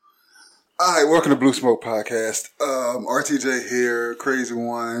All right, welcome to Blue Smoke Podcast. RTJ here, Crazy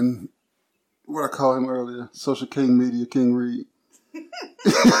One. What I call him earlier, Social King, Media King Reed.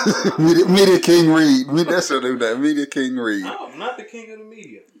 Media King Reed. That's what do that. Media King Reed. No, I'm not the king of the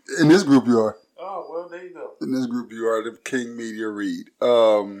media. In this group, you are. Oh well, there you go. In this group, you are the King Media Reed.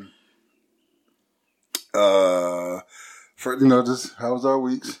 Just how was our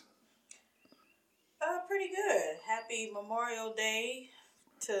weeks? Pretty good. Happy Memorial Day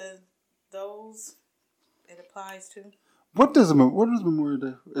to those it applies to. What is Memorial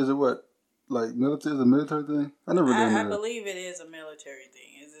Day? Is it what? Like military? Is it a military thing? I never really I believe it is a military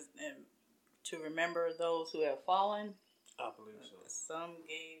thing. Is it to remember those who have fallen? I believe so. Some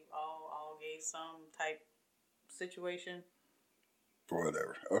gave all gave some type situation.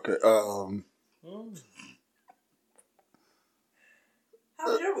 Whatever. Okay. How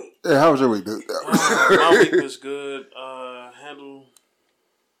was your week? Yeah, how was your week, dude? My week was good. Handled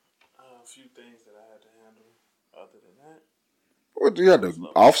a few things that I had to handle. Other than that, What do you have to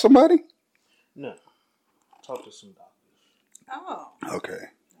off somebody? no. Talk to some doctors. Oh.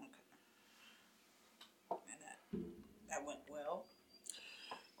 Okay. And that went well.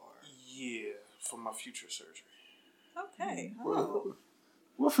 Yeah, for my future surgery. Okay. Oh.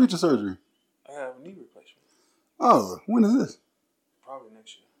 What future surgery? I have a knee replacement. Oh, when is this? Probably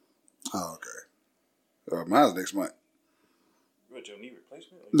next year. Oh, okay. Mine's next month. What, your knee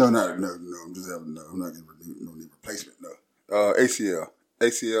replacement? No. I'm just having I'm not getting no knee replacement. No. ACL,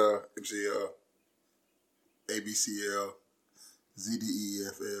 MCL, ABCL,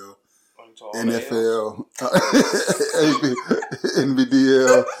 ZDEFL, NFL,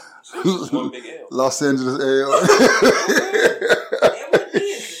 NBDL, Just one big L. Los Angeles L. And what knee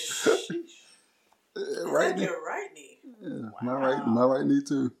is this? Right knee. Your right knee. Yeah, my right knee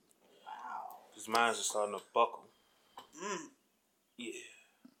too. Wow. Because mine's just starting to buckle. Yeah.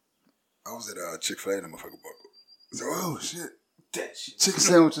 I was at Chick-fil-A and the motherfucker buckled. So, oh shit. That shit. Chicken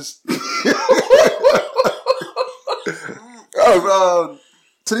sandwiches.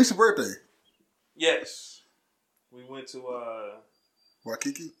 Tanisha's birthday. Yes. We went to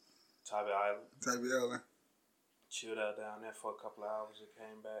Waikiki? Tybee Island. Tybee Island. Chilled out down there for a couple of hours and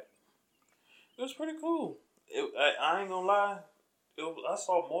came back. It was pretty cool. I ain't gonna lie. I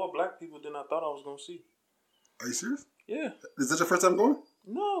saw more black people than I thought I was gonna see. Are you serious? Yeah. Is that your first time going?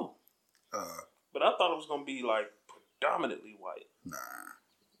 No. But I thought it was gonna be like predominantly white Nah.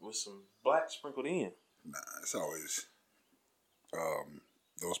 with some black sprinkled in. Nah, it's always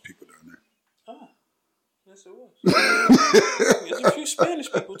those people down there. Ah. Yes, it was. There's a few Spanish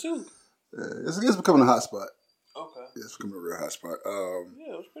people too. It's becoming a hot spot. Okay. It's becoming a real hot spot.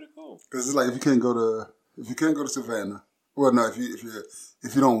 Yeah, it was pretty cool. Because it's like if you can't go to Savannah. Well, no, if you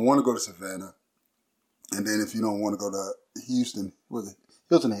don't want to go to Savannah, and then if you don't want to go to Houston, what is it?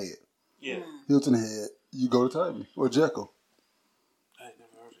 Hilton Head. Yeah. Hilton Head, you go to Tybee or Jekyll. I ain't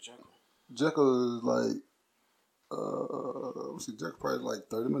never heard of Jekyll. Jekyll is like, Jekyll probably like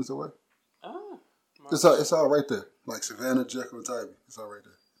 30 minutes away. Ah. It's all right there. Like Savannah, Jekyll, and Tybee. It's all right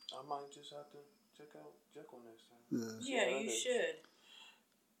there. I might just have to check out Jekyll next time. Yeah. Yeah, you should.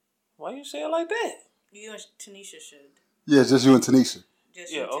 Why you say it like that? You and Tanisha should. Yeah, just you and Tanisha.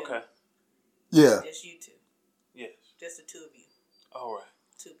 Just Yeah, you two. okay. Yeah. Just you two. Yes. Just the two of you. All right.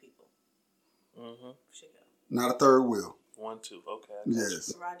 Two people. Mm-hmm. Should go. Not a third wheel. 1, 2. Okay.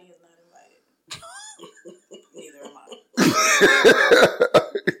 Yes. Rodney is not invited. Neither am I.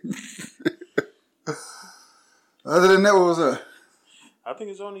 Other than that, what was that? I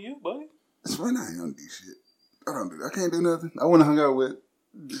think it's on to you, buddy. It's fine. I ain't gonna do shit. I can't do nothing. I want to hang out with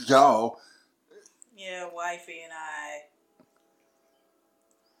y'all. Yeah, wifey and I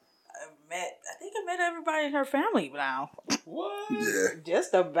met everybody in her family now. What? Yeah.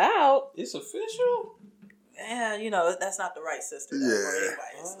 Just about. It's official? Yeah, that's not the right sister. Yeah. For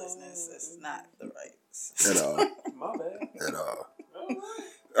anybody that's listening, it's not the right sister. At all. My bad. At all. All right.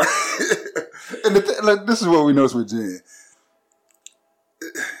 And this is what we noticed with Jen.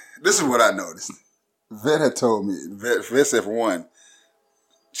 This is what I noticed. Vet had told me. Vet said for one,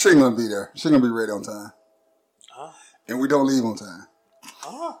 she ain't gonna be there. She ain't gonna be ready on time. Ah. And we don't leave on time.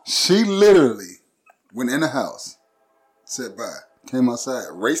 Ah. She literally went in the house, said bye, came outside,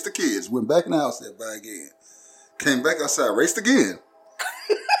 raced the kids, went back in the house, said bye again. Came back outside, raced again.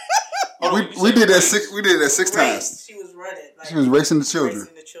 We did that 6 times. She was running. She was racing the children.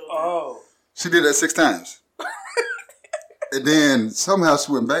 Oh. She did that 6 times. And then somehow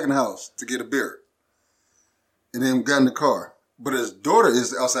she went back in the house to get a beer. And then got in the car. But his daughter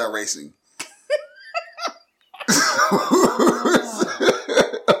is outside racing.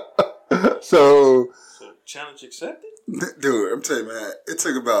 So challenge accepted? Dude, I'm telling you, man, it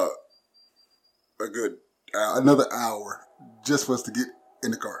took about a good another hour just for us to get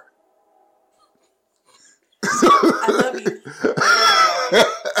in the car. I love you.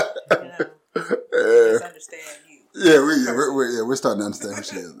 I just understand you. Yeah, we're starting to understand who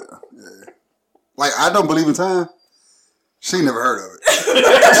she is now. Yeah. Like, I don't believe in time. She never heard of it.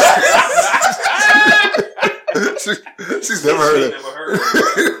 She's never heard of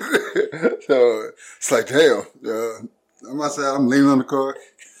it. So it's like, damn. I'm outside. I'm leaning on the car.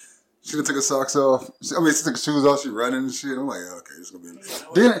 She done took her socks off. She took her shoes off. She running and shit. I'm like, okay, this is gonna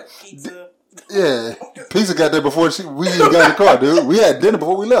be. Then, Pizza. yeah, pizza got there before we even got in the car, dude. We had dinner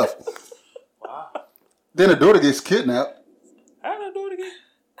before we left. Wow. Then her daughter gets kidnapped. How did I do it again?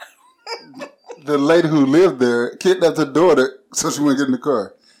 The lady who lived there kidnapped her daughter so she wouldn't get in the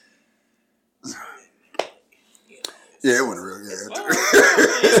car. Yeah, it wasn't real. Yeah,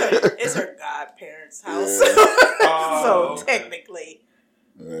 It's her godparents' house. Yeah. So okay. technically.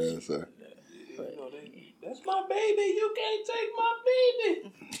 Yeah, so. That's my baby. You can't take my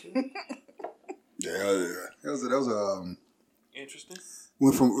baby. Yeah. That was Interesting.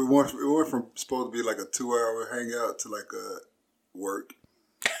 we went from supposed to be like a 2-hour hangout to like a work.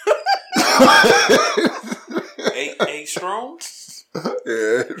 Eight strong.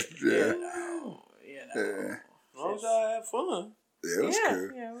 Yeah. Yeah. As long as y'all had fun. Yeah, it was cool.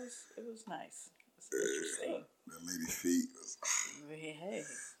 Yeah, it was nice. It's interesting. That lady's feet was. Hey.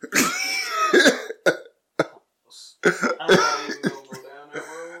 I'm not even gonna go down that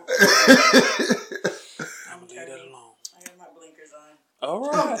road. I'm gonna leave that alone. I got my blinkers on. All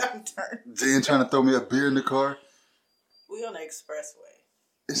right. I'm turning. Jen trying to throw me a beer in the car. We on the expressway.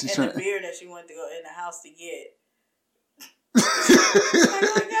 Is she And trying? the beer that she went to go in the house to get. I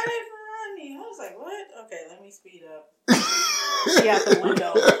got it for Ronnie. I was like, what? Okay, let me speed up. She out the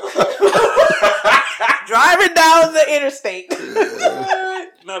window. Driving down the interstate.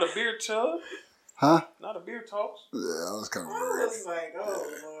 Not a beer tub. Huh? Not a beer toss. Yeah, I was kind of I worried. was like,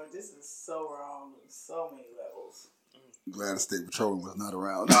 oh Lord, this is so wrong on so many levels. Glad the state patrolman was not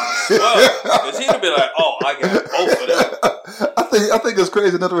around. Well, because he'd be like, oh, I got both of them. I think it's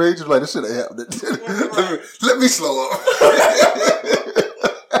crazy enough where he just like, this shit ain't happening. let me slow up.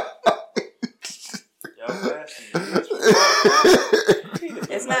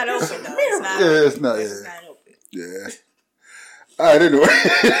 It's not open though. It's not. Yeah, it's not. It's Yeah. not open. Yeah. All right, anyway.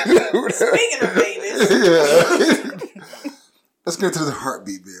 Speaking of babies, Yeah. Let's get to the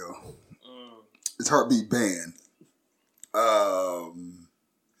heartbeat bill. It's heartbeat ban.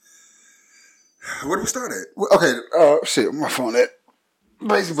 Where do we start at? Okay. Shit. My phone at.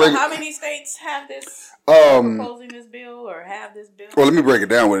 so how many states have this proposing this bill or have this bill? Well, let me break it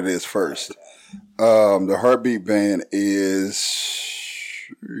down what it is first. The heartbeat ban is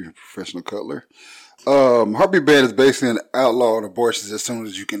professional cutler. Heartbeat ban is basically an outlaw on abortions as soon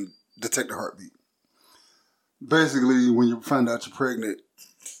as you can detect a heartbeat. Basically, when you find out you're pregnant,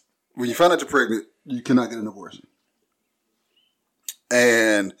 you cannot get an abortion.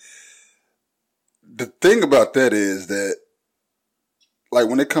 And the thing about that is that, like,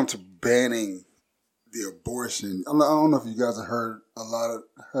 when it comes to banning the abortion, I don't know if you guys have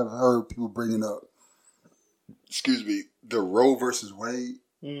heard people bringing up, the Roe versus Wade.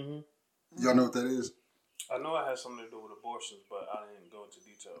 Mm-hmm. Y'all know what that is? I know it has something to do with abortions, but I didn't go into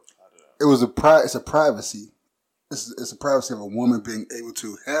details. How did I? It's a privacy. It's a privacy of a woman being able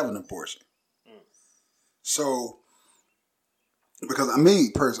to have an abortion. So, because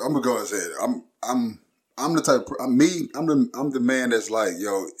me personally, I'm gonna go and say it. I'm the type. I'm the man that's like,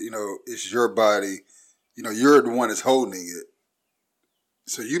 yo, it's your body. You're the one that's holding it.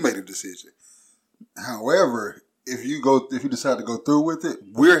 So you made a decision. However, if you decide to go through with it,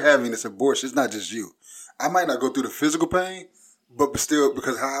 we're having this abortion. It's not just you. I might not go through the physical pain, but still,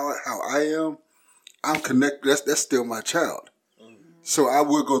 because how I am, I'm connected. That's still my child. So I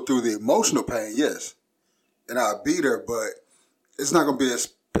will go through the emotional pain, yes, and I'll be there, but it's not going to be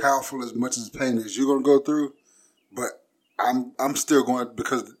as powerful as much as pain as you're going to go through. But I'm still going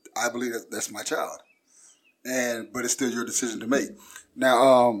because I believe that's my child, but it's still your decision to make.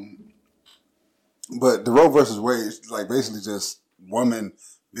 Now, but the Roe versus Wade is like basically just woman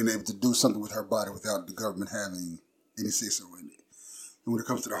being able to do something with her body without the government having any say-so in it. And when it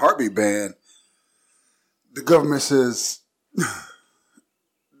comes to the heartbeat ban, the government says,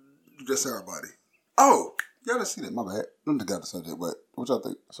 that's our body. Oh, y'all didn't see that. My bad. I'm the guy that said that, but what y'all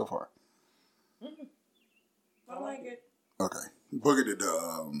think so far? I like it. Okay. Boogie did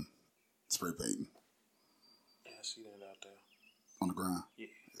the spray painting Yeah, I see that out there. on the ground. Yeah.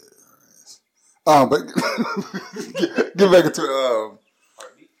 But get back into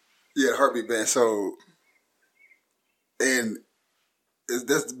Heartbeat. heartbeat ban. So, and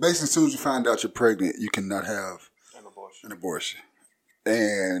That's basically as soon as you find out you're pregnant, you cannot have An abortion. an abortion.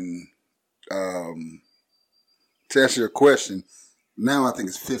 And to answer your question, now I think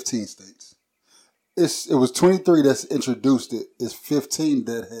it's 15 states. It was 23 that's introduced it. It's 15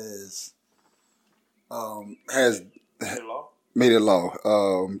 that has The law? made it law.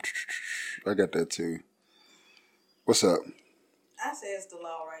 I got that too. What's up? I say it's the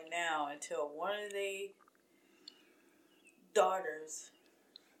law right now until one of the daughters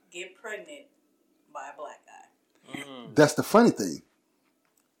get pregnant by a black guy. That's the funny thing.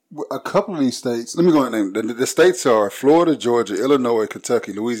 A couple of these states, let me go and name the states are Florida, Georgia, Illinois,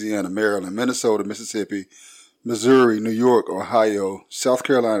 Kentucky, Louisiana, Maryland, Minnesota, Mississippi, Missouri, New York, Ohio, South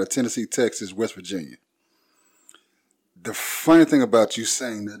Carolina, Tennessee, Texas, West Virginia. The funny thing about you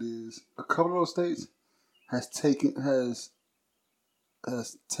saying that is a couple of those states has taken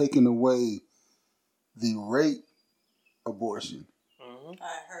away the rape abortion.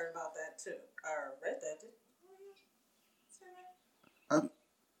 I heard about that too. I read that too.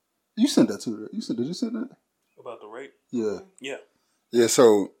 You sent that to her. Did you send that? About the rape? Yeah. Yeah. Yeah,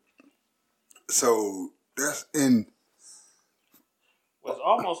 so that's in. Well, it's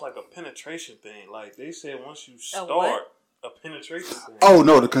almost like a penetration thing. Like they said, once you start a penetration thing. Oh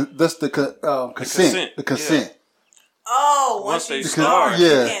no, that's the consent. The consent. Yeah. Oh, Once they start, start,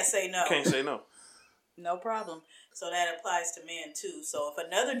 yeah. you can't say no. You can't say no. No problem. So that applies to men too. So if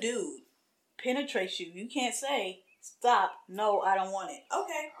another dude penetrates you, you can't say, stop, no, I don't want it.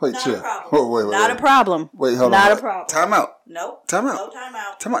 Okay, Wait, not chill. a problem. Wait, not wait. a problem. Wait, hold on. Not a problem. Time out. Nope. Time out. No time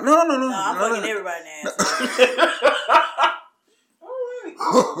out. Time out. No. No, I'm fucking everybody in the ass.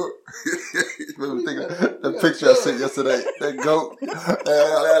 The picture I sent yesterday. That goat.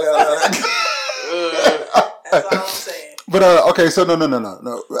 That's all I'm saying. But okay, so no.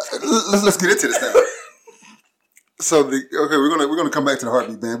 Let's get into this now. So we're gonna come back to the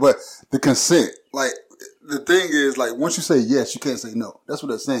heartbeat band, but the consent, like the thing is, like once you say yes, you can't say no. That's what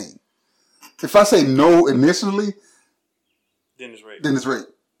they're saying. If I say no initially, Then it's rape.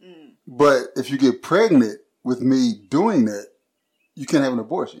 But if you get pregnant with me doing that, you can't have an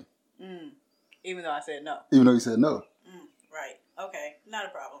abortion. Even though I said no. Even though you said no. Right. Okay. Not a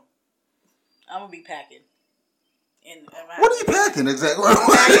problem. I'm gonna be packing. What are you packing exactly? I'm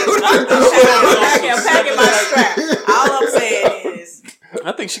packing my strap. All I'm saying is,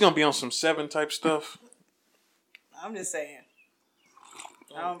 I think she's gonna be on some 7 type stuff. I'm just saying,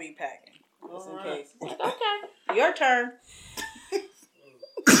 I'm gonna be packing just in case. Okay, your turn.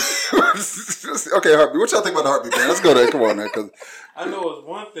 Okay, heartbeat. What y'all think about the heartbeat band? Let's go there. Come on, now, because I know it's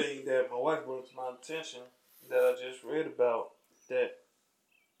one thing that my wife brought to my attention that I just read about that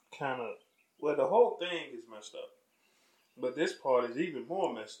kind of, well, the whole thing is messed up. But this part is even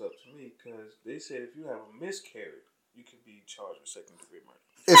more messed up to me because they said if you have a miscarriage, you can be charged with second-degree murder.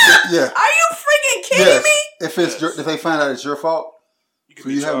 Are you freaking kidding me? If they find out it's your fault, you can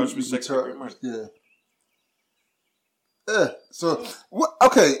be charged with second-degree murder. Yeah. So what?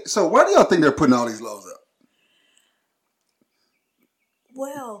 Okay. So why do y'all think they're putting all these laws up?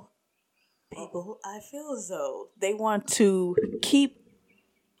 Well, people, I feel as though they want to keep.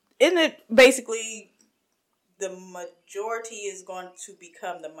 Isn't it basically the majority is going to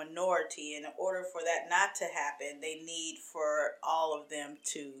become the minority? In order for that not to happen, they need for all of them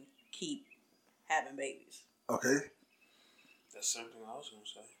to keep having babies. Okay. That's something I was going to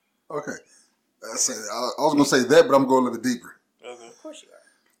say. Okay. I was going to say that, but I'm going a little bit deeper. Okay. Of course you are.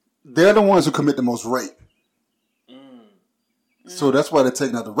 They're the ones who commit the most rape. So that's why they're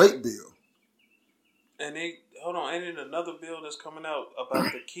taking out the rape bill. And ain't it another bill that's coming out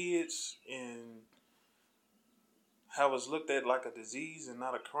about the kids and how it's looked at like a disease and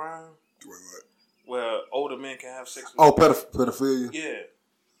not a crime? Wait, what? Where older men can have sex with pedophilia? Yeah.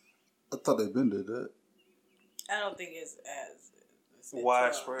 I thought they'd been did that. I don't think it's as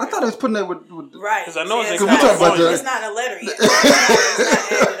widespread. I thought they was putting that with right. Because I know it's in California. It's not a letter yet. It's not added on.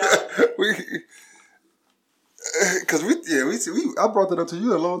 Because I brought that up to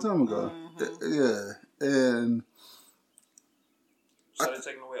you a long time ago. Mm-hmm. Yeah, and so they're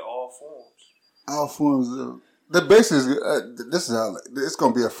taking away all forms. All forms of the basis. This is how it's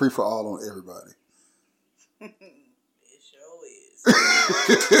going to be a free for all on everybody. It sure is.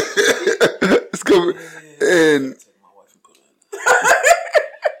 It's going to be, and Take my wife and put her in there.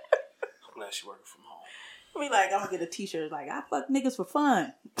 I'm glad she working from home. Be like, I'm gonna get a T-shirt like I fuck niggas for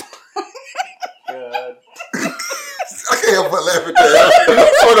fun. God. I can't help but laugh at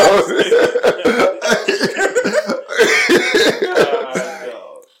that. Hold God.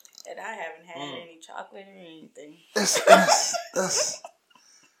 And I haven't had any chocolate or anything. That's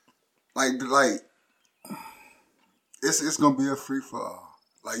like it's gonna be a free free for all.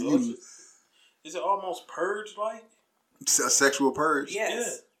 Like So is it almost purge like? a sexual purge. Yes.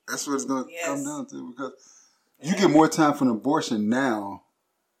 Yeah. That's what it's going to Yes. come down to, because you get more time for an abortion now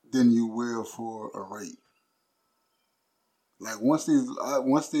than you will for a rape. Like once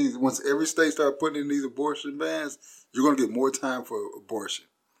every state start putting in these abortion bans, you're going to get more time for abortion.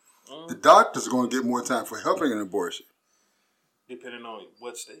 The doctors are going to get more time for helping an abortion. Depending on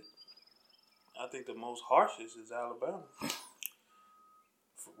what state. I think the most harshest is Alabama.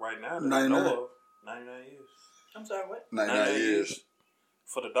 Right now, that I know of, 99 years. I'm sorry, what? 99 years.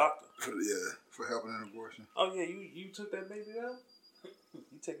 For the doctor. For helping an abortion. Oh, yeah, you took that baby out?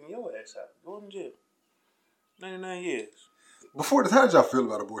 You taking your ass out. Go in jail. 99 years. Before this, how did y'all feel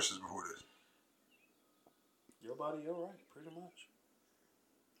about abortions before this? Your body, your right, pretty much.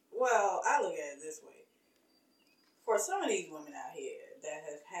 Well, I look at it this way. For some of these women out here that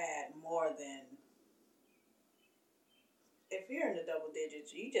have had more than, if you're in the double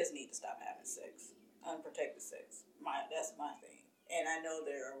digits, you just need to stop having sex, unprotected sex. That's my thing. And I know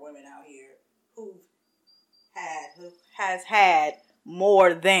there are women out here who has had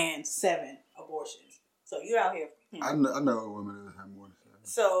more than 7 abortions. So you're out here. I know women that have more than 7.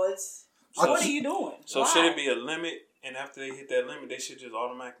 So it's what are you doing? So Why? should it be a limit? And after they hit that limit, they should just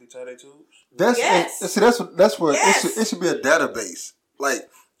automatically tie their tubes? That's what Yes. it should be a database. Like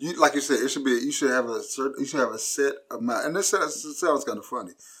you said, you should have a set amount. And this sounds kind of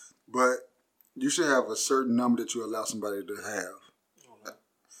funny, but you should have a certain number that you allow somebody to have. Okay.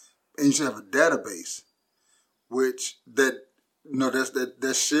 And you should have a database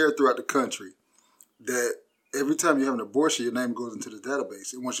that's shared throughout the country, that every time you have an abortion, your name goes into the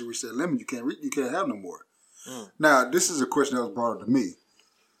database. And once you reach that limit, you can't have no more. Now, this is a question that was brought up to me.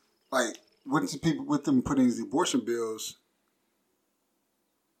 Like, with them putting these abortion bills,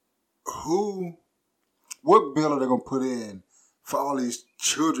 what bill are they going to put in for all these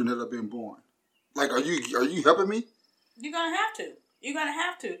children that have been born? Like, are you helping me? You're gonna have to. You're gonna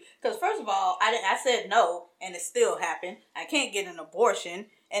have to. Because first of all, I said no, and it still happened. I can't get an abortion,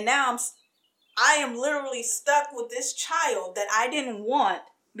 and now I am literally stuck with this child that I didn't want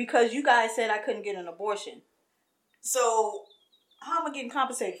because you guys said I couldn't get an abortion. So how am I getting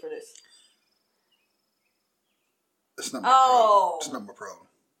compensated for this? It's not my problem. It's not my problem.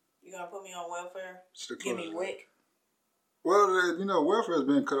 You gonna put me on welfare? Still Give me WIC? Well, welfare has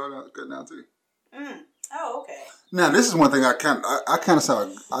been cut down too. Oh, okay. Now, this is one thing I kind of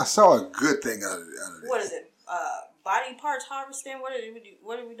saw a good thing out of this. What is it? Body parts harvesting? What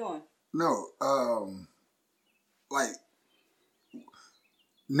are we doing? No, like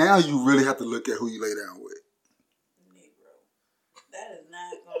now you really have to look at who you lay down with. Negro, that is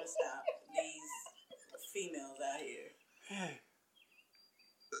not going to stop these females out here.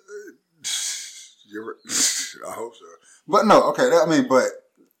 You're right. I hope so. But no, okay. But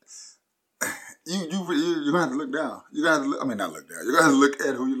you're gonna have to look down. You're gonna have to not look down. You're gonna have to look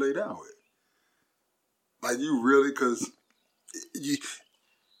at who you lay down with. Like you really, because you.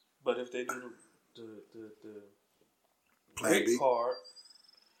 But if they do the Plan B part,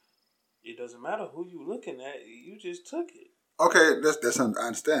 it doesn't matter who you looking at. You just took it. Okay, that's I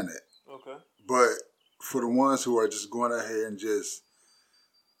understand that. Okay. But for the ones who are just going ahead and just,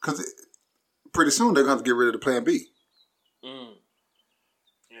 because pretty soon they're going to have to get rid of the Plan B.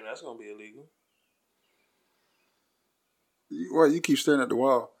 Yeah, that's going to be illegal. You keep staring at the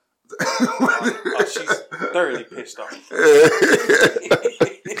wall. She's thoroughly pissed off.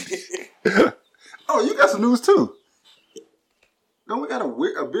 Oh, you got some news too. Don't we got a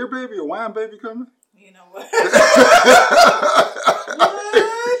beer baby, a wine baby coming? You know what?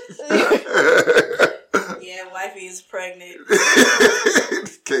 Yeah, wifey is pregnant.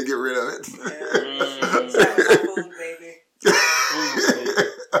 Can't get rid of it. Food baby.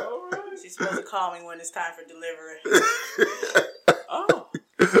 She's supposed to call me when it's time for delivery. Oh.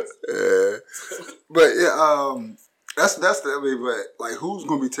 But yeah, that's but like, who's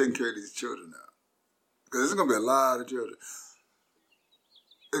gonna be taking care of these children now? Because there's gonna be a lot of children.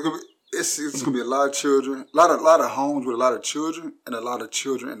 It's gonna be a lot of children, a lot of homes with a lot of children, and a lot of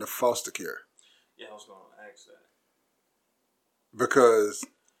children in the foster care. Yeah, I was gonna ask that. Because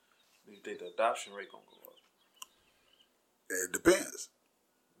do you think the adoption rate gonna go up? It depends.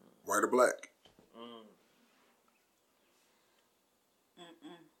 White or black.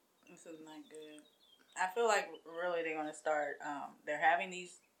 This is not good. I feel like really they're gonna start. They're having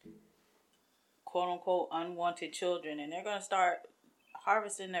these quote unquote unwanted children, and they're gonna start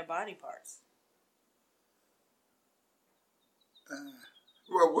harvesting their body parts.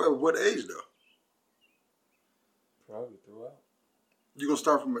 Well, what age though? Probably throughout. You gonna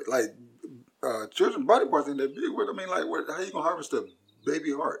start from like children's body parts ain't that big. What I mean, like, how you gonna harvest a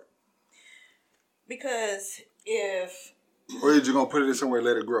baby heart? Because if Or are you just gonna put it in somewhere and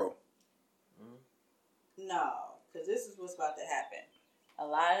let it grow? no, because this is what's about to happen. A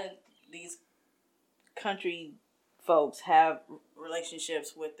lot of these country folks have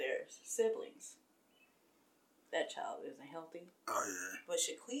relationships with their siblings. That child isn't healthy. Oh yeah. But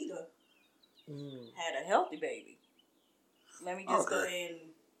Shaquita had a healthy baby. Let me just go ahead and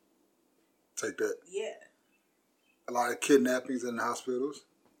take that. Yeah. A lot of kidnappings in the hospitals.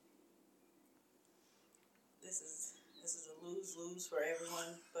 This is a lose-lose for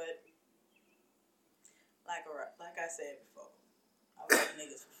everyone, but like I said before, I like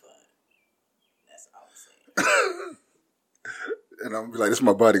niggas for fun. That's all I'm saying. And I'm like, this is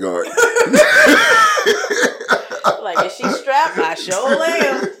my bodyguard. Like, is she strapped? I sure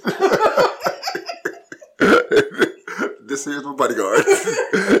am. This is my bodyguard.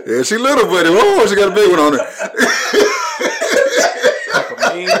 Yeah, she little, buddy. Oh, she got a big one on her. Like a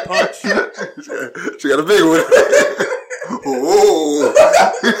mean punch. She got a big one. Oh.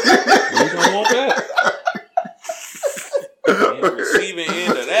 You don't want that. The receiving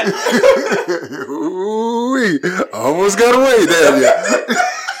end of that. Ooh-wee. Almost got away, damn you.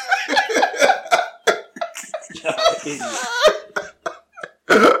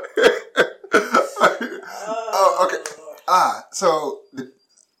 Oh, okay. So the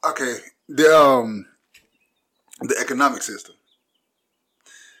economic system.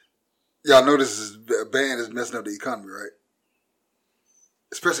 Y'all know this is a ban is messing up the economy, right?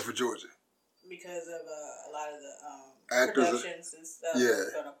 Especially for Georgia. Because of a lot of the Actors productions and stuff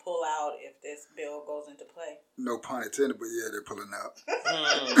yeah. going to pull out if this bill goes into play. No pun intended, but yeah, they're pulling out.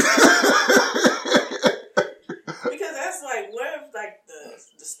 Because that's like, what if like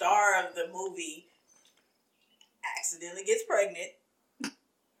the star of the movie accidentally gets pregnant, and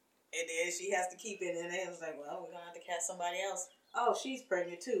then she has to keep it, and then it's like, well, we're gonna have to cast somebody else. Oh, she's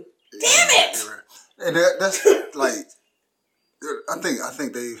pregnant too. Damn it! And that's like, I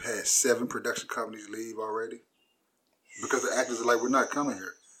think they've had 7 production companies leave already because the actors are like, we're not coming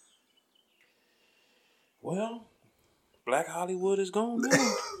here. Well, Black Hollywood is gone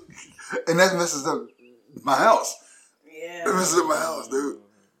now. And that messes up my house. Yeah, That messes up my house, dude.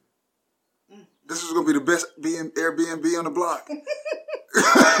 This was gonna be the best Airbnb on the block.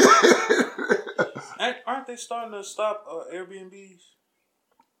 Aren't they starting to stop Airbnbs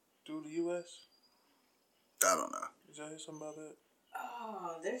through the U.S.? I don't know. Did y'all hear something about that?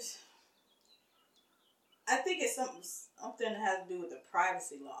 Oh, I think it's something that has to do with the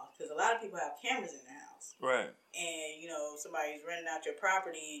privacy law, because a lot of people have cameras in their house. Right. And, somebody's renting out your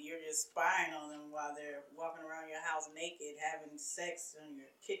property and you're just spying on them while they're walking around your house naked, having sex on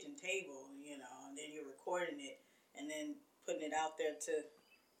your kitchen table, and then you're recording it and then putting it out there to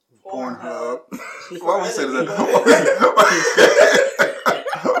Pornhub. Why would you say that?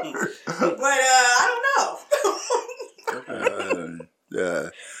 But, I don't know. Yeah.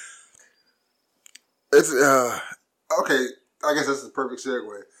 It's, okay, I guess that's the perfect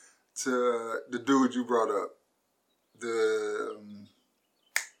segue to the dude you brought up.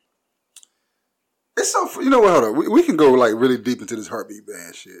 It's so, hold on. We can go like really deep into this heartbeat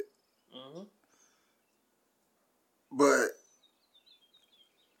band shit. Mm-hmm. But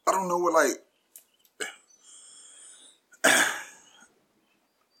I don't know what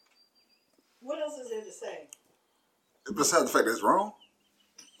What else is there to say? Besides the fact that it's wrong.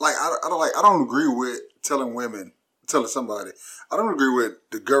 Like I don't agree with telling somebody. I don't agree with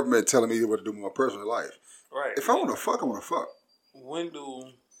the government telling me what to do with my personal life. Right. If I want to fuck, I want to fuck.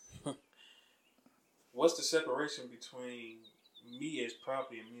 What's the separation between me as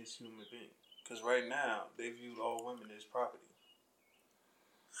property and me as human being? Because right now, they view all women as property.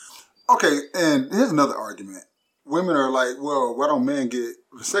 Okay, and here's another argument. Women are like, well, why don't men get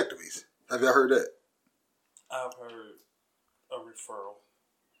vasectomies? Have y'all heard that? I've heard a referral.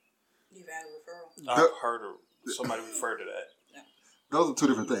 You've had a referral? I've heard somebody refer to that. Yeah. Those are two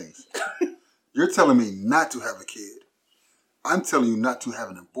different things. You're telling me not to have a kid. I'm telling you not to have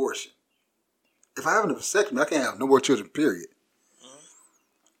an abortion. If I have a vasectomy, I can't have no more children, period. Mm-hmm.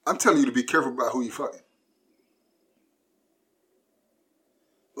 I'm telling you to be careful about who you fucking.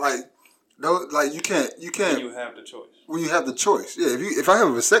 You can't. When you have the choice. When you have the choice, yeah. If I have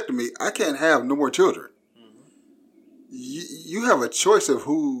a vasectomy, I can't have no more children. Mm-hmm. You have a choice of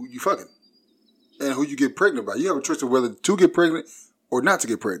who you fucking and who you get pregnant by. You have a choice of whether to get pregnant or not to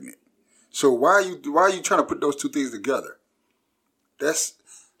get pregnant. So why are you trying to put those two things together? That's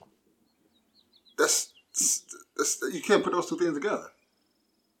you can't put those two things together.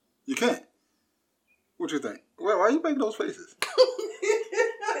 You can't. What you think? Well, why are you making those faces? You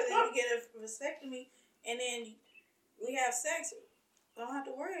we get a vasectomy and then we have sex, we don't have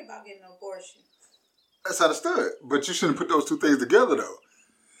to worry about getting an abortion. That's understood. But you shouldn't put those two things together, though.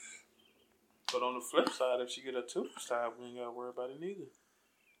 But on the flip side, if she get a tooth tied, we ain't got to worry about it neither.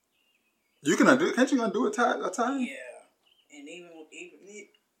 You can undo it. Can't you undo a time? Yeah. And even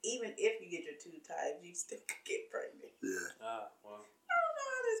if you get your tooth tied, you still could get pregnant. Yeah. Well. I don't know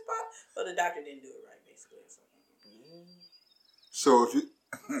how this possible. But the doctor didn't do it right, basically. So if you...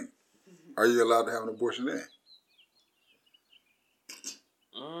 are you allowed to have an abortion then?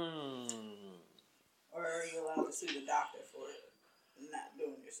 Or are you allowed to sue the doctor for not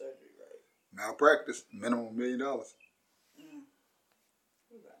doing your surgery right? Malpractice. Minimum $1 million. We're about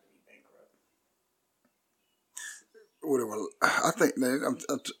to be bankrupt. Whatever. I think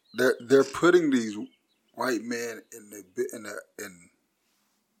they're putting these white men in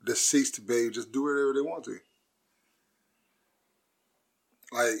the seats to be able to just do whatever they want to.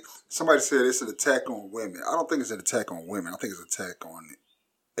 Like somebody said, it's an attack on women. I don't think it's an attack on women. I think it's an attack on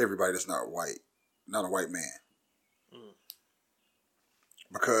everybody that's not white, not a white man.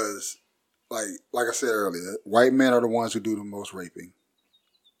 Because, like I said earlier, white men are the ones who do the most raping.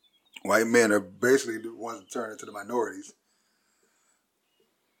 White men are basically the ones that turn into the minorities.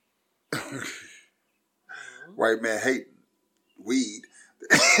 White men hate weed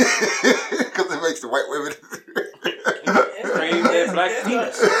because it makes the white women. Crave that black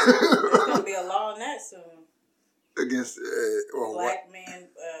penis. There's going to be a law on that soon. Against black men and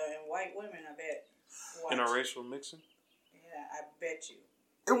white women, I bet. Interracial mixing? Yeah, I bet you.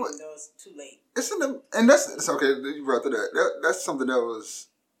 Though it's too late. And it's okay. You brought that. That's something that was.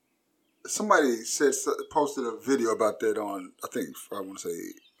 Somebody posted a video about that on, I want to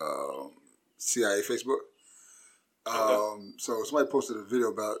say CIA Facebook. Okay. So somebody posted a video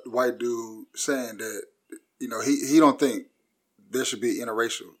about the white dude saying that he don't think there should be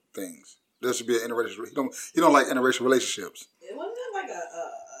interracial things. There should be an interracial. He don't like interracial relationships. It wasn't like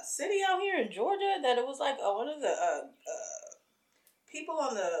a city out here in Georgia that it was like one of the people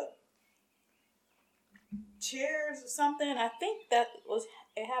on the chairs or something. I think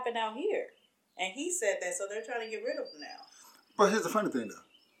it happened out here, and he said that, so they're trying to get rid of him now. But here's the funny thing, though.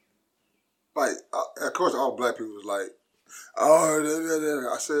 Like, of course, all black people was like, "Oh,"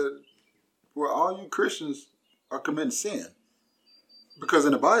 I said, "Well, all you Christians are committing sin, because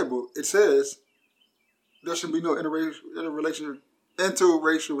in the Bible it says there should be no interracial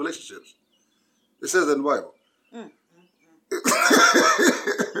relationships. It says that in the Bible." In the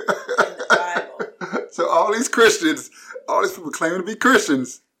Bible. So all these Christians, all these people claiming to be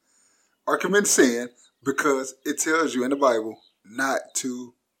Christians, are committing sin because it tells you in the Bible not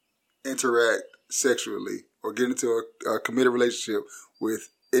to interact sexually or get into a committed relationship with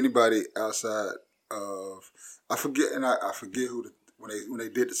anybody outside of. I forget who when they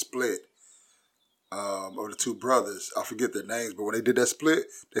did the split of the two brothers. I forget their names, but when they did that split,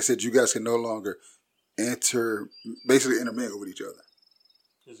 they said you guys can no longer intermingle with each other.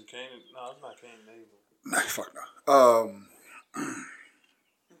 Is it Cain? No, it's not Cain and Abel. Nah, fuck no.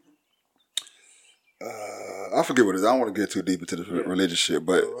 I forget what it is. I don't want to get too deep into the religious shit,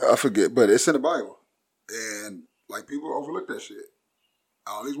 but I forget. But it's in the Bible, and like people overlook that shit.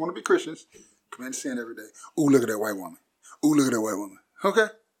 I always want to be Christians, commit sin every day. Ooh, look at that white woman. Ooh, look at that white woman. Okay.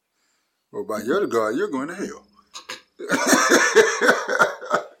 Well, by your God, you're going to hell.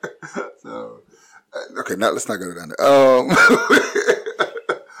 So, okay, now let's not go down there.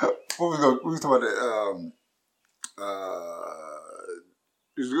 We was talking about that.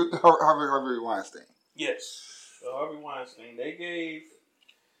 Harvey Weinstein. Yes, Harvey Weinstein. They gave,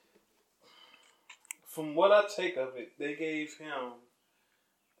 from what I take of it, they gave him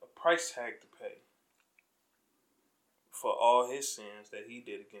a price tag to pay for all his sins that he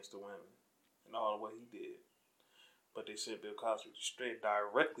did against the women and all the way he did. But they sent Bill Cosby straight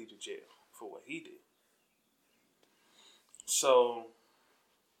directly to jail for what he did. So,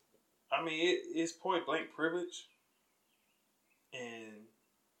 I mean, it's point blank privilege, and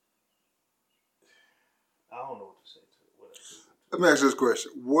I don't know what to say to it. Let me ask you this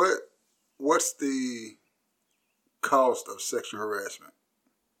question: What's the cost of sexual harassment?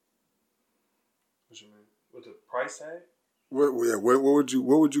 What you mean? With the price tag? What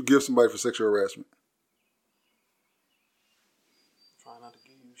would you give somebody for sexual harassment? I'm trying not to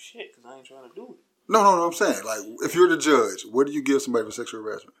give you shit because I ain't trying to do it. No. I'm saying, like, if you're the judge, what do you give somebody for sexual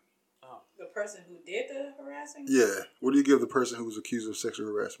harassment? The person who did the harassing? Yeah. What do you give the person who was accused of sexual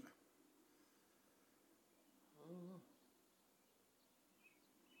harassment?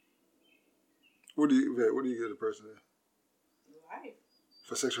 What do you give the person Life.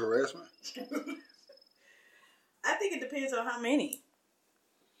 For sexual harassment? I think it depends on how many.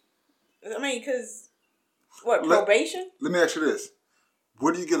 I mean, because what probation? Let me ask you this: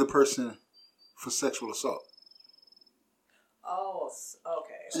 what do you get a person for sexual assault? Oh,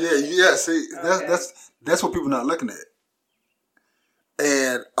 okay. Yeah. See, that's what people not looking at.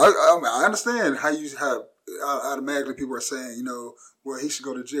 And I understand how automatically people are saying, you know, well, he should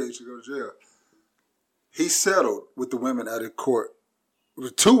go to jail. He should go to jail. He settled with the women out of court,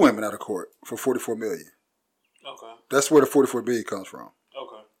 with 2 women out of court for $44 million. Okay. That's where the $44 billion comes from.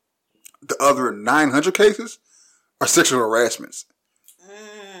 Okay. The other 900 cases are sexual harassments.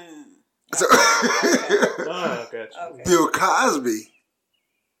 So, I got you. Okay. Bill Cosby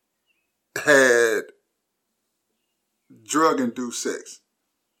had drug-induced sex,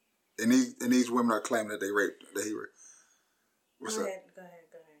 and these women are claiming that he raped. What's up? Go ahead.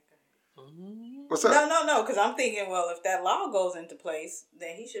 What's up? No, because I'm thinking, well, if that law goes into place,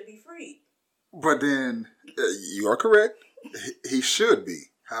 then he should be free. But then, you are correct. He should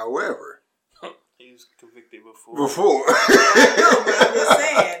be. However, he was convicted before. No, but I'm just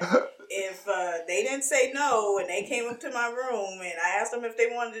saying, if they didn't say no and they came up to my room and I asked them if they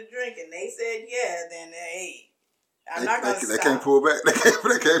wanted to drink and they said yeah, then hey, I'm not going to stop. They can't pull back. They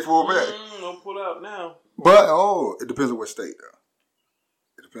can't pull back. Don't pull out now. But, it depends on what state, though.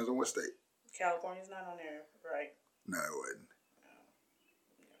 It depends on what state. California's not on there, right? No, it wasn't.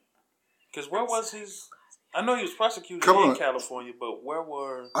 Because where was his... I know he was prosecuted in California, but where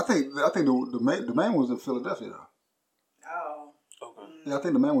were... I think the man was in Philadelphia, though. Oh. Okay. Yeah, I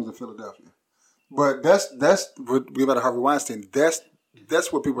think the man was in Philadelphia. But that's what we about Harvey Weinstein. That's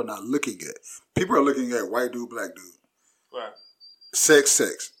what people are not looking at. People are looking at white dude, black dude. Right. Sex.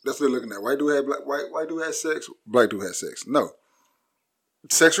 That's what they're looking at. White dude had white dude had sex. Black dude had sex. No.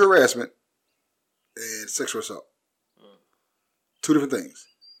 Sexual harassment and sexual assault. 2 different things.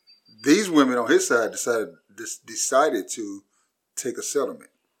 These women on his side decided to take a settlement.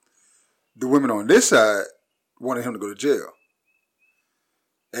 The women on this side wanted him to go to jail.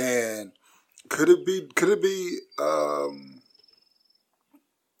 And could it be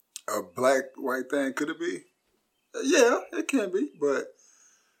a black-white thing? Could it be? Yeah, it can be. But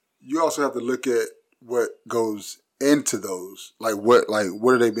you also have to look at what goes into those. What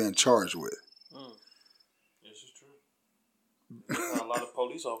are they being charged with? This is true. A lot of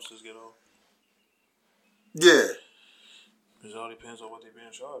police officers get off. Yeah. It all depends on what they're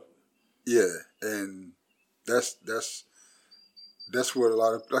being charged with. Yeah, and that's what a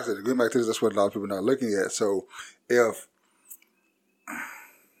lot of, like I said, going back to this, that's what a lot of people are not looking at. So if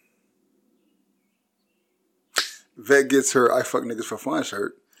Vet gets her "I fuck niggas for fun"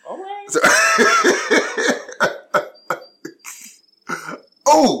 shirt, all right. So,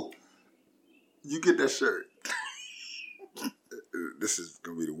 oh, you get that shirt. This is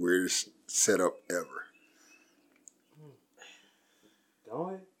gonna be the weirdest setup ever. Go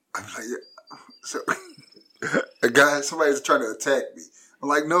ahead. I'm like, yeah. So somebody's trying to attack me. I'm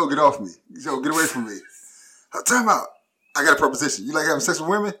like, no, get off me. Yo, get away from me. Time out. I got a proposition. You like having sex with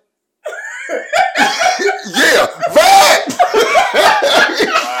women? Yeah, that.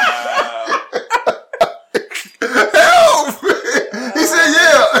 Help! He said,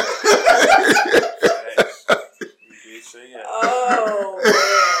 yeah. You did say yeah. Oh,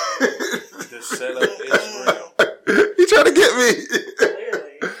 The setup is real. He trying to get me.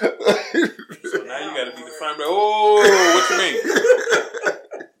 clearly. So now you got to be the fine. Oh, what you mean?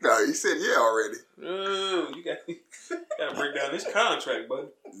 No, he said yeah already. Oh, you got to break down this contract, buddy.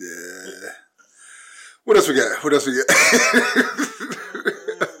 Yeah. What else we got? What else did you have?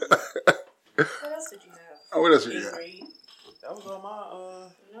 What else we got? Read? That was on my.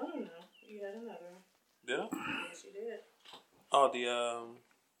 No. You had another one. Did I? Yes, you did. Oh, the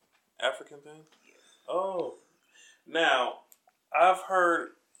African thing. Oh, now I've heard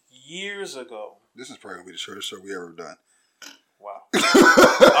years ago. This is probably gonna be the shortest show we ever done. Wow.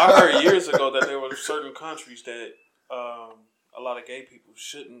 I heard years ago that there were certain countries that a lot of gay people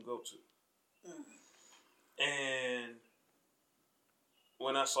shouldn't go to. And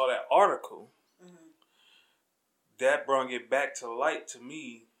when I saw that article, that brought it back to light to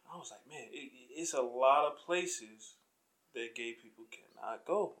me. I was like, man, it's a lot of places that gay people cannot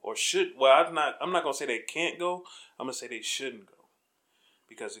go or should. Well, I'm not gonna say they can't go. I'm gonna say they shouldn't go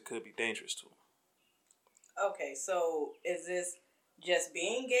because it could be dangerous to them. Okay, so is this just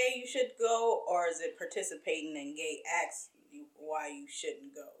being gay you should go, or is it participating in gay acts why you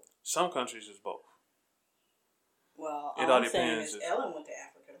shouldn't go? Some countries is both. Well, It all all I'm saying depends. is Ellen went to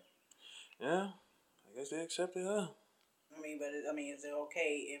Africa. Yeah, I guess they accepted her. Is it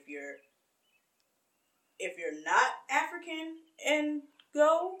okay if you're not African and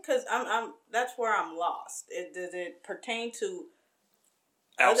go? Because I'm that's where I'm lost. Does it pertain to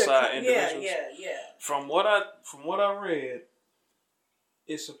outside individuals. Yeah. From what I read,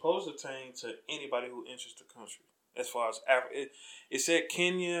 it's supposed to pertain to anybody who enters the country. As far as Africa, it said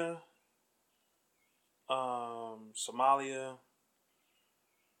Kenya, Somalia,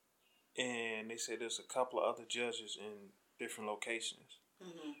 and they said there's a couple of other judges in different locations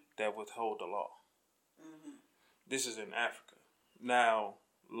that withhold the law. Mm-hmm. This is in Africa. Now,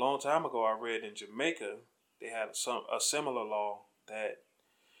 a long time ago, I read in Jamaica they had a similar law that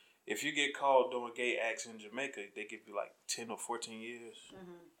if you get caught doing gay acts in Jamaica, they give you like 10 or 14 years.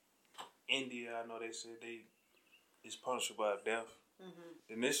 Mm-hmm. India, I know they said is punishable by death.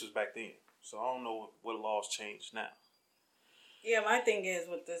 Mm-hmm. And this was back then, so I don't know what laws changed now. Yeah, my thing is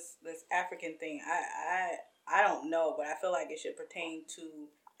with this African thing, I don't know, but I feel like it should pertain to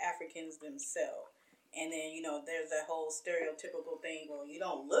Africans themselves. And then, there's that whole stereotypical thing, well, you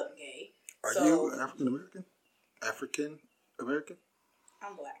don't look gay. Are you African American? African American?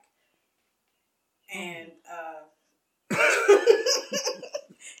 I'm black. And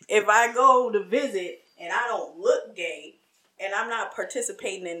if I go to visit and I don't look gay and I'm not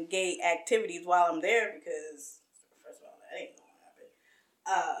participating in gay activities while I'm there, because first of all, that ain't gonna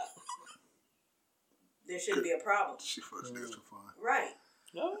happen. There shouldn't be a problem. She fucks niggas for fun. Right.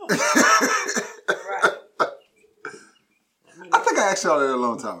 No. Right. I think I asked y'all that a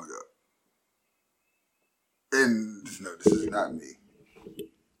long time ago. And no, this is not me.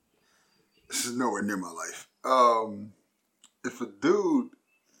 This is nowhere near my life. If a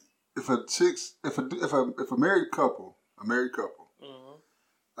married couple, mm-hmm.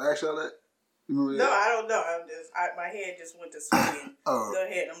 I asked y'all that. You remember that? No, I don't know. My head just went to swinging. Oh, go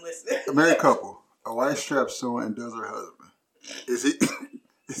ahead, I'm listening. A married couple, a wife straps someone and does her husband. Is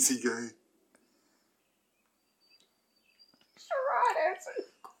he gay?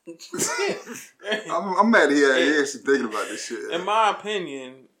 I'm mad he actually thinking about this shit. In my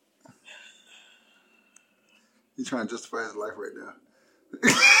opinion, he's trying to justify his life right now.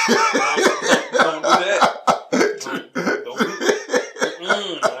 Don't do that. Don't do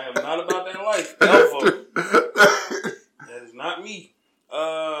that. I am not about that life. Ever. That is not me.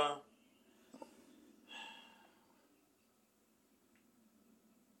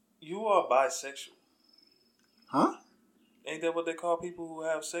 You are bisexual. Huh? Ain't that what they call people who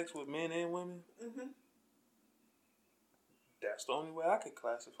have sex with men and women? Mm-hmm. That's the only way I could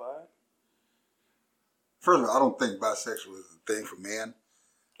classify it. First of all, I don't think bisexual is a thing for men.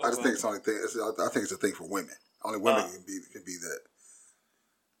 Okay. I just think it's only thing. I think it's a thing for women. Only women can be that.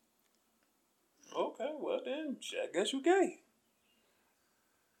 Okay, well then, I guess you're gay.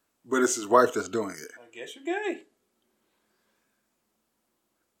 But it's his wife that's doing it. I guess you're gay.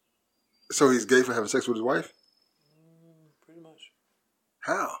 So he's gay for having sex with his wife? Pretty much.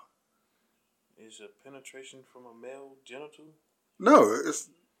 How? Is a penetration from a male genital? No, it's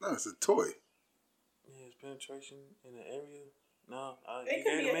a toy. Yeah, it's penetration in an area. No, it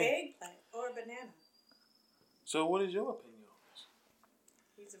could be an eggplant or a banana. So, what is your opinion on this?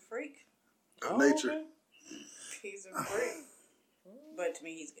 He's a freak. Of nature. Okay. He's a freak. But to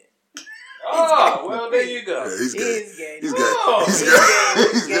me, he's gay. Oh, well, there you go. Yeah, he's gay. He's gay. He's gay. Oh, he's gay.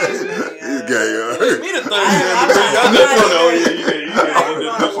 He's gay. He's gay. Me the third I just know you gay. I'm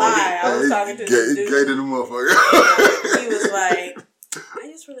gonna lie. I was talking to this dude. He's gay to the motherfucker. He was like, I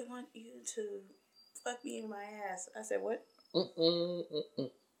just really want you to fuck me in my ass. I said, what?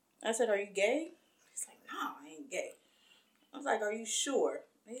 I said, are you gay? He's like, no, I ain't gay. I was like, are you sure?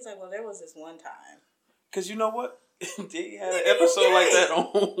 And he's like, well, there was this one time. Because you know what? They had an episode like that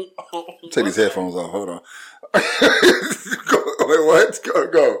on Take these headphones off. Hold on. Wait, what?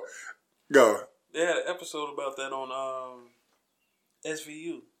 Go. They had an episode about that on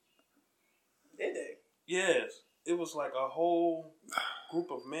SVU. Did they? Yes. It was like a whole group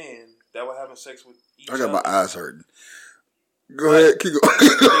of men that were having sex with each other. I got my eyes hurting. Go ahead. Keep going.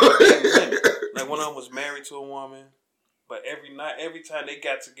 Like one of them was married to a woman, but every time they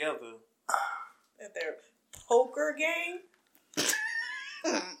got together. At their poker game?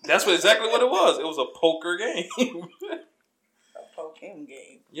 That's exactly what it was. It was a poker game. A poker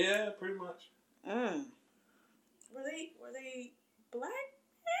game. Yeah, pretty much. Were they black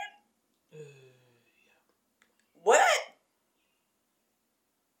men? What?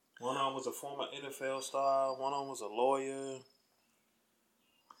 One of them was a former NFL star. One of them was a lawyer.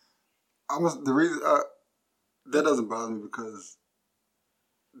 The reason that doesn't bother me because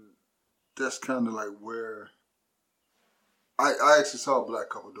that's kind of like where I actually saw a black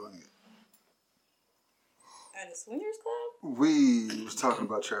couple doing it. At a swingers club? We was talking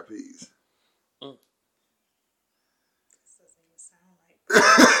about trapeze. This doesn't even sound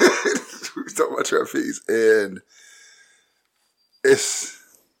like we was talking about trapeze, and it's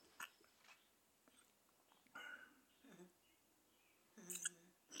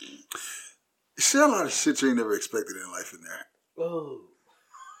share a lot of shit you ain't never expected in life in there. Oh.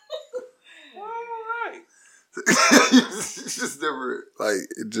 All right. It's just never, like,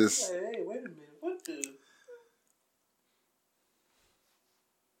 it just... Hey, wait a minute. What the...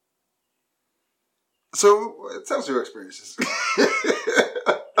 So, tell us your experiences.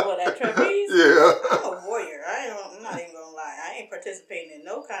 Well, that trapeze? Yeah. I'm a warrior. I'm not even gonna lie. I ain't participating in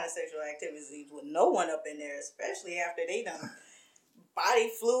no kind of sexual activities with no one up in there, especially after they done body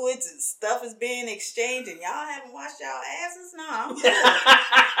fluids and stuff is being exchanged and y'all haven't washed y'all asses? No, I'm good.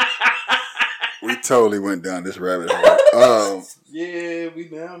 We totally went down this rabbit hole. Yeah, we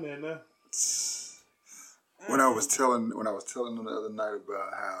down there now. When I was telling them the other night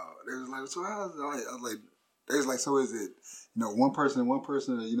about how they was like, so how's it? I was like, they was like, so is it, one person,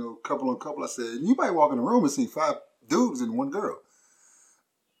 couple on couple? I said, you might walk in the room and see 5 dudes and 1 girl.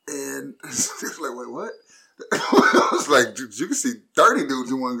 And it was like, wait, what? I was like, you can see 30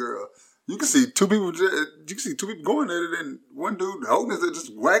 dudes and 1 girl. You can see 2 people. You can see 2 people going at it and 1 dude holding it,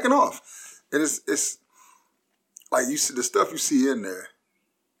 just whacking off. And it's like you see the stuff you see in there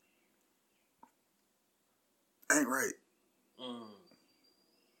ain't right.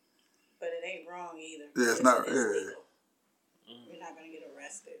 But it ain't wrong either. Yeah, it's not. It's legal. You're not gonna get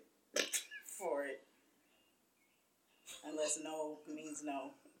arrested for it unless no means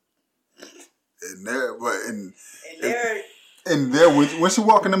no. And there, but and there, once you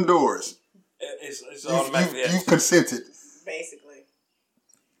walk in them doors, it's automatically you've consented. Basically.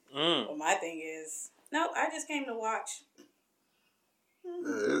 Well, my thing is, no, I just came to watch.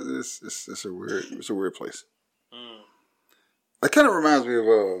 It's a weird place. It kind of reminds me of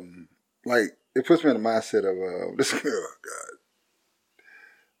like it puts me in the mindset of this. Oh God,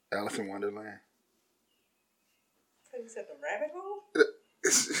 Alice in Wonderland. So you said the rabbit hole?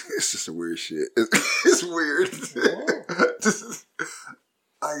 It's just a weird shit. It's weird.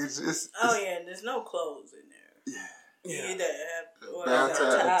 Oh yeah, and there's no clothes in there. Yeah. You either have a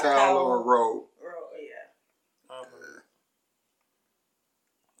towel or a robe. Yeah.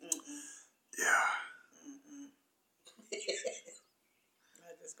 Yeah. I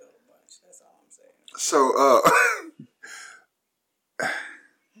just go to lunch. That's all I'm saying. So,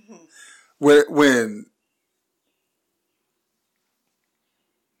 when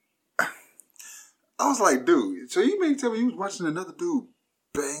I was like, dude, so you mean tell me you was watching another dude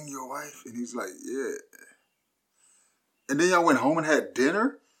bang your wife? And he's like, yeah. And then y'all went home and had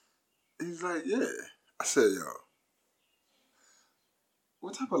dinner? And he's like, yeah. I said, yo,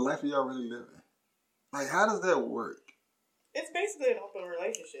 what type of life are y'all really living? Like, how does that work? It's basically an open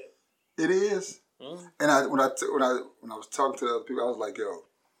relationship. It is. And when I was talking to other people, I was like, yo,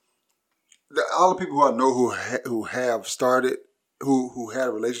 all the people who I know who have started, who had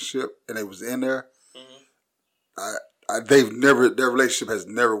a relationship and they was in there, their relationship has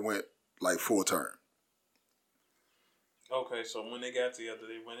never went like full term. Okay, so when they got together,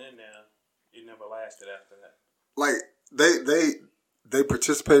 they went in there. It never lasted after that. Like they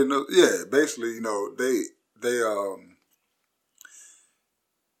participated in those, yeah, basically, they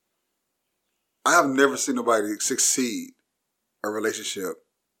I have never seen nobody succeed a relationship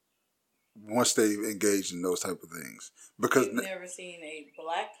once they've engaged in those type of things. Because you've never seen a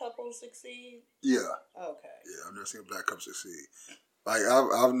black couple succeed? Yeah. Okay. Yeah, I've never seen a black couple succeed. Like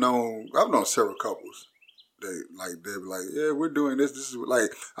I've known several couples. They be like, yeah, we're doing this. This is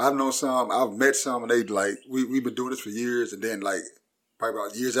like I've met some, and they like we've been doing this for years, and then like probably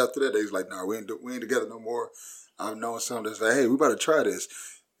about years after that, they was like, nah, we ain't together no more. I've known some that's like, hey, we about to try this,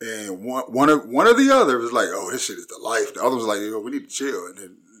 and one of the other was like, oh, this shit is the life. The other was like, yo, we need to chill, and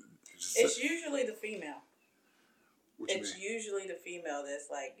then it's usually the female. It's usually the female that's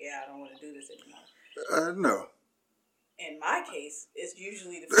like, yeah, I don't want to do this anymore. No. In my case, it's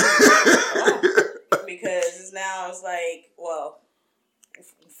usually the female. Because it's like, well,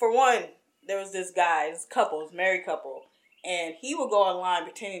 for one, there was this guy, married couple, and he would go online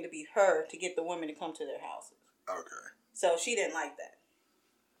pretending to be her to get the women to come to their houses. Okay. So she didn't like that.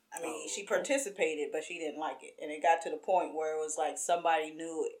 I mean, she participated, but she didn't like it. And it got to the point where it was like somebody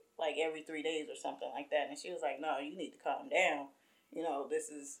knew it, like every 3 days or something like that. And she was like, no, you need to calm down. This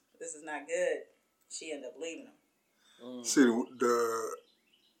is not good. She ended up leaving him. See,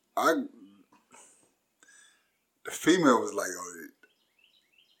 the female was like, oh,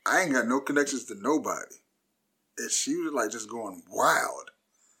 I ain't got no connections to nobody. And she was like just going wild.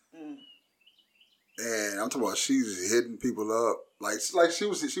 And I'm talking about she's hitting people up. Like she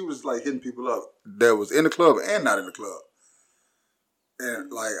was like hitting people up that was in the club and not in the club.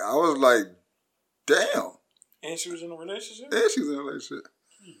 And like I was like, damn. And she was in a relationship? Yeah, she was in a relationship.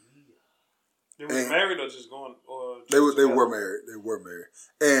 They were married or just going or they were married. They were married.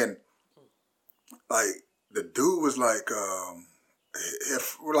 And like the dude was like,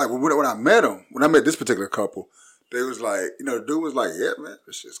 when I met him, when I met this particular couple, they was like, you know, the dude was like, yeah, man,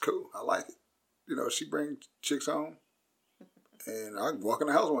 this shit's cool. I like it. You know, she brings chicks home, and I walk in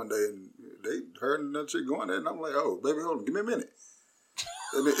the house one day, and they heard another chick going there, and I'm like, oh, baby, hold on, give me a minute.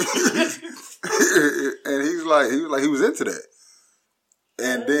 And he was into that.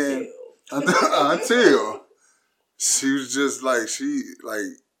 And then until she was just like,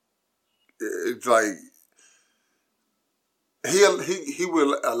 it's like he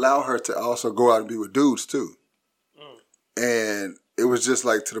will allow her to also go out and be with dudes too. And it was just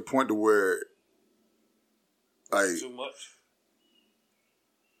like to the point to where like too much.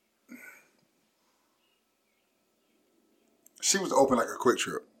 She was open like a Quick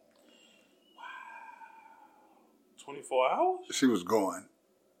Trip. Wow. 24 hours? She was going.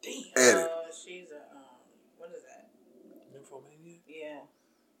 Damn. At it. She's a what is that? Nymphomania? Yeah.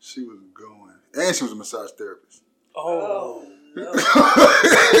 She was going. And she was a massage therapist. Oh. No.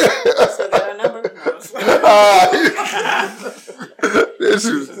 Still got her number? No.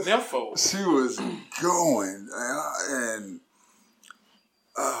 She was going. And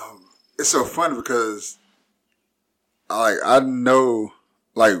it's so funny because I know,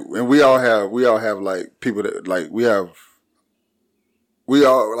 like, and we all have like people that like we all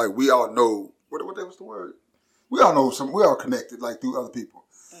know what was the word? We all know we all connected like through other people.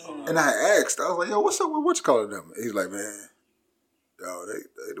 Mm-hmm. And I asked, I was like, yo, what's up with what you calling them? And he's like, man, yo, they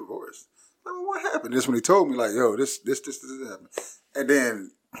divorced. I'm like, well, what happened? This when he told me, like, yo, this happened. And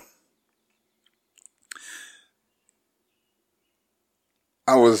then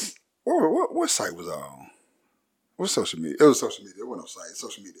I was what site was I on? What social media? It was social media. It wasn't no site.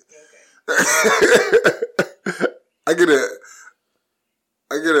 Social media. Okay. I get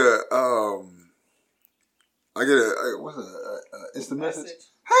a what's instant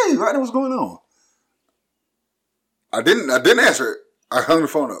message. Hey, right now, what's going on? I didn't answer it. I hung the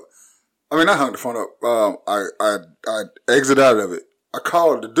phone up. I mean, I hung the phone up. I exited out of it. I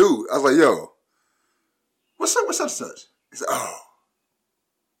called the dude. I was like, yo, what's up with such and such? He said, oh,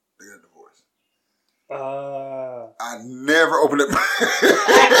 they got a divorce. I never opened it.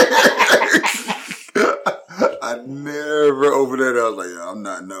 I never opened it. I was like, yeah, I'm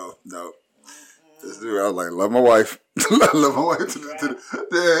not, no. This dude, I was like, love my wife. Love my wife.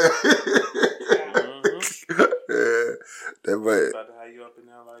 That but about to have you up in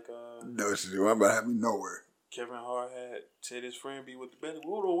there like no, she's about to have me nowhere. Kevin Hart had said his friend be with the belly.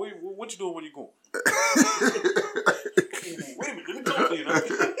 What you doing when you going? Wait a minute, let me talk to you now.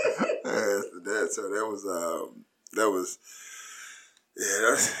 So that was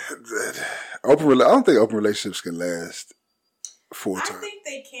open. I don't think open relationships can last full term. I think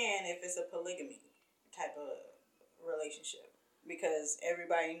they can if it's a polygamy type of relationship because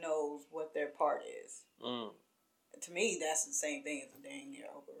everybody knows what their part is. To me, that's the same thing as a dang near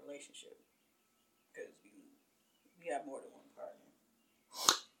open relationship because you have more than one partner.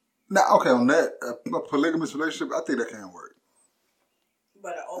 Now, okay, on that, a polygamous relationship, I think that can work.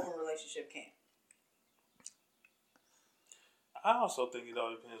 But an open relationship can't. I also think it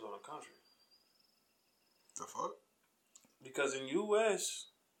all depends on the country. The fuck? Because in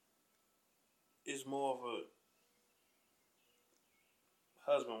U.S., it's more of a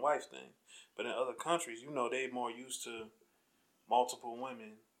husband-wife thing. But in other countries, they're more used to multiple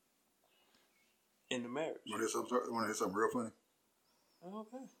women in the marriage. Want to hear something real funny?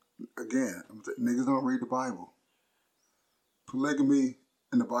 Okay. Again, niggas don't read the Bible. Polygamy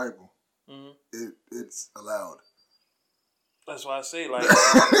in the Bible, it's allowed. That's why I say, like,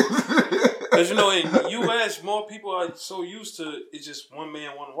 because, in the U.S., more people are so used to it's just one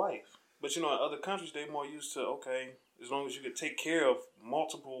man, one wife. But, in other countries, they're more used to, okay, as long as you can take care of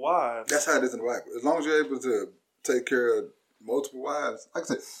multiple wives. That's how it is in the Bible. As long as you're able to take care of multiple wives. Like I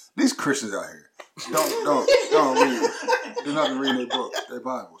said, these Christians out here don't read. They're not reading their books, their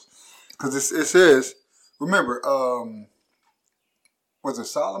Bibles. Because it says, remember, was it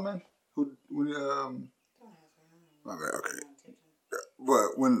Solomon who my bad, okay.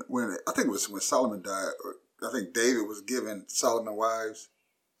 But when I think it was when Solomon died, I think David was giving Solomon wives.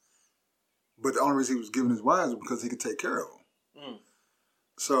 But the only reason he was giving his wives was because he could take care of them.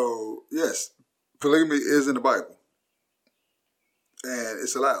 So, yes, polygamy is in the Bible. And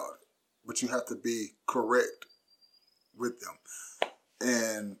it's allowed. But you have to be correct with them.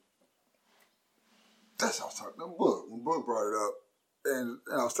 And that's how I was talking about Book. When Book brought it up, and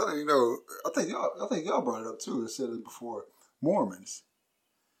I was telling you, I think y'all brought it up too. It said it before. Mormons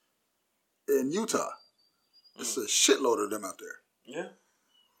in Utah. It's a shitload of them out there. Yeah.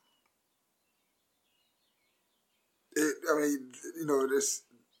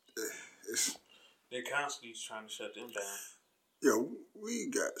 They constantly trying to shut them down. Yo, we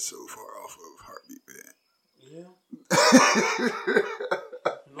got so far off of Heartbeat Band. Yeah.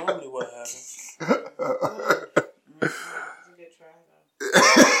 Normally what happens. It's a good try, though.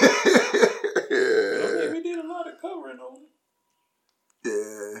 Okay, we did a lot of covering on it.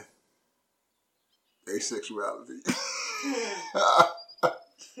 Yeah. Asexuality.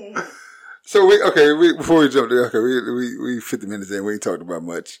 So before we jump there, we 50 minutes in, we ain't talked about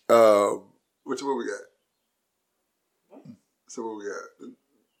much. What we got? So what we got?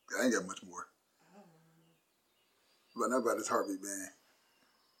 I ain't got much more. But not about this Heartbeat Band.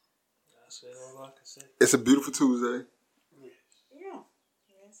 I said all I can say. It's a beautiful Tuesday. Yeah.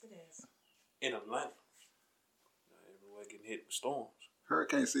 Yes, it is. In Atlanta. Everywhere getting hit with storms.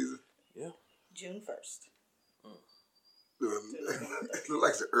 Hurricane season. Yeah. June 1st. It looks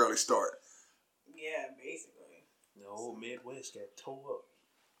like it's an early start. Yeah, basically. The whole Midwest got tore up.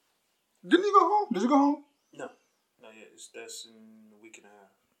 Didn't you go home? Did you go home? No. No, yeah. That's in a week and a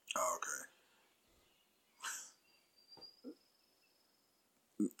half. Oh, okay.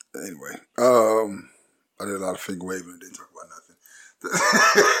 Anyway, I did a lot of finger waving and didn't talk about nothing.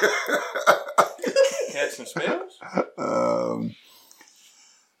 Catch some spells?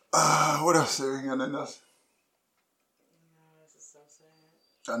 What else? There ain't got nothing else. No, this is so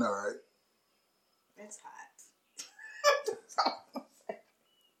sad. I know, right? It's hot.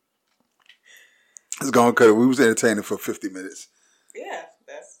 It's gone cut it. We was entertaining for 50 minutes. Yeah,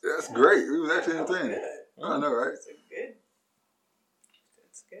 That's great. We was actually entertaining. Good. I know, right? It's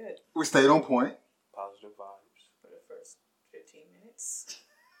good. We stayed on point. Positive vibes. For the first 15 minutes.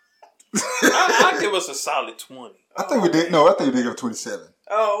 I give us a solid 20. I think we did. No, I think we did give 27.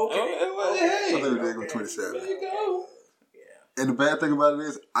 Oh, okay. Hey. I think we did give 27. There you go. Yeah. And the bad thing about it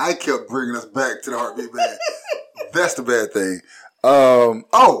is, I kept bringing us back to the Heartbeat Band. That's the bad thing. I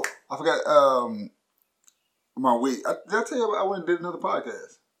forgot. My week. Did I tell you I went and did another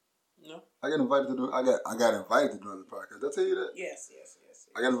podcast? No. I got invited to do. I got invited to do another podcast. Did I tell you that? Yes.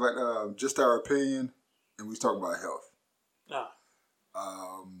 I got invited. Just our opinion, and we was talking about health. No.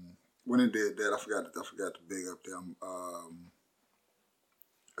 When it did that, I forgot to big up them.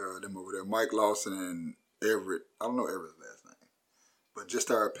 Them over there, Mike Lawson and Everett. I don't know Everett's last name, but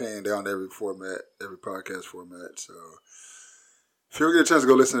just our opinion. They're on every format, every podcast format. So if you ever get a chance to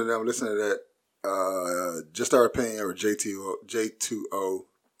go listen to them, listen to that. Just our opinion or J2O.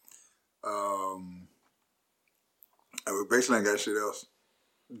 And we basically ain't got shit else.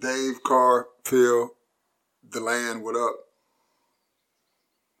 Dave, Carr, Phil, DeLand, what up?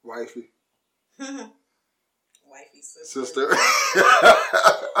 Wifey. Wifey, sister. Sister.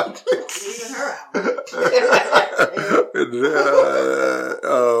 Leaving her out.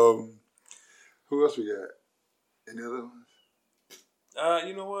 Who else we got? Any other ones?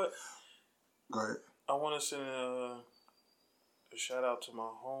 You know what? Go ahead. I want to send a shout out to my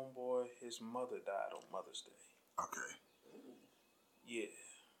homeboy. His mother died on Mother's Day. Okay. Yeah.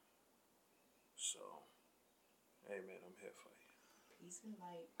 So, hey man, I'm here for you. Peace and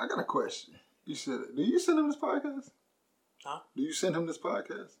light. I got a question. Do you send him this podcast? Huh? Do you send him this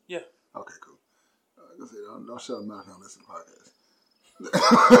podcast? Yeah. Okay, cool. I was gonna say, don't shut him out if he don't listen to the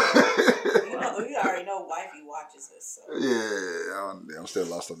podcast. We already know wifey watches this. So. Yeah, I'm still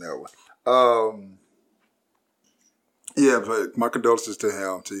lost on that one. Yeah, but my condolences to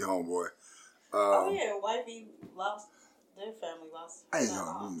him, to your homeboy. Wifey lost. Their family lost. I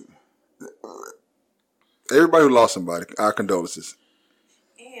know. Everybody who lost somebody, our condolences.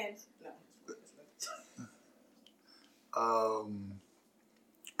 And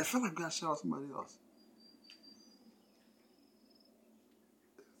I feel like I got shout out somebody else.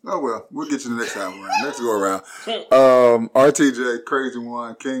 Oh well, we'll get you the next time around. Next go around. RTJ, Crazy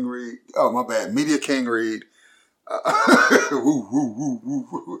One, King Reed. Oh my bad, Media King Reed. King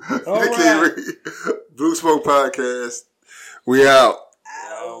Reed. Blue Smoke Podcast. We out.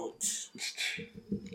 Out.